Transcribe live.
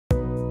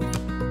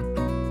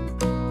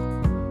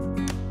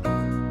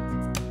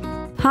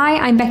Hi,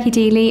 I'm Becky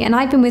Dealey and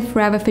I've been with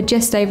Forever for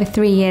just over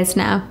 3 years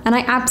now, and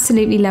I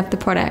absolutely love the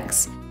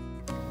products.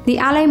 The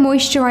Aloe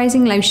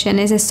Moisturizing Lotion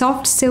is a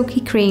soft,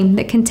 silky cream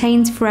that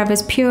contains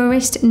Forever's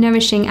purest,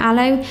 nourishing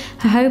aloe,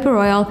 jojoba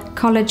oil,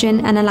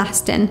 collagen and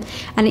elastin,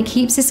 and it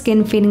keeps the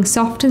skin feeling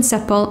soft and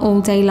supple all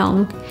day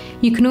long.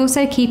 You can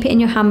also keep it in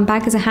your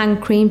handbag as a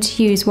hand cream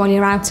to use while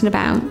you're out and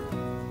about.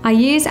 I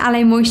use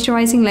Aloe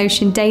Moisturizing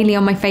Lotion daily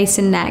on my face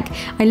and neck.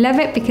 I love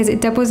it because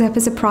it doubles up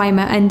as a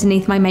primer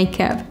underneath my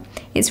makeup.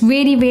 It's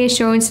really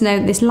reassuring to know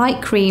that this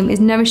light cream is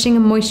nourishing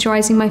and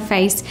moisturising my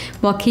face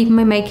while keeping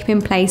my makeup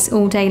in place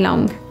all day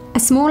long. A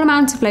small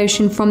amount of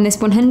lotion from this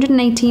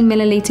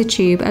 118ml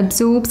tube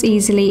absorbs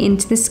easily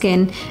into the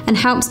skin and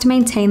helps to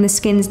maintain the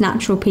skin's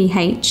natural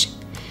pH.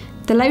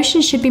 The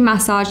lotion should be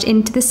massaged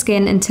into the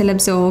skin until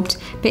absorbed,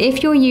 but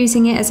if you're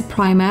using it as a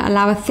primer,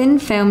 allow a thin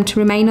film to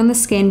remain on the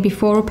skin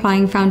before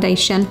applying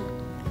foundation.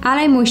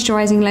 Aloe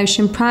Moisturizing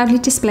Lotion proudly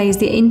displays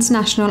the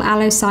International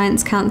Aloe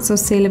Science Council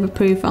seal of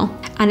approval,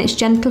 and its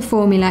gentle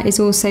formula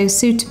is also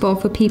suitable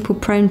for people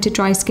prone to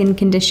dry skin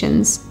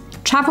conditions.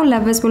 Travel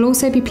lovers will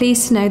also be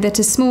pleased to know that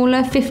a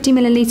smaller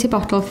 50ml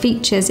bottle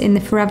features in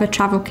the Forever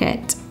Travel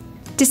Kit.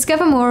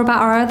 Discover more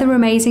about our other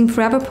amazing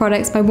Forever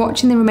products by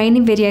watching the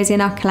remaining videos in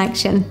our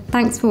collection.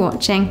 Thanks for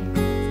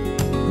watching.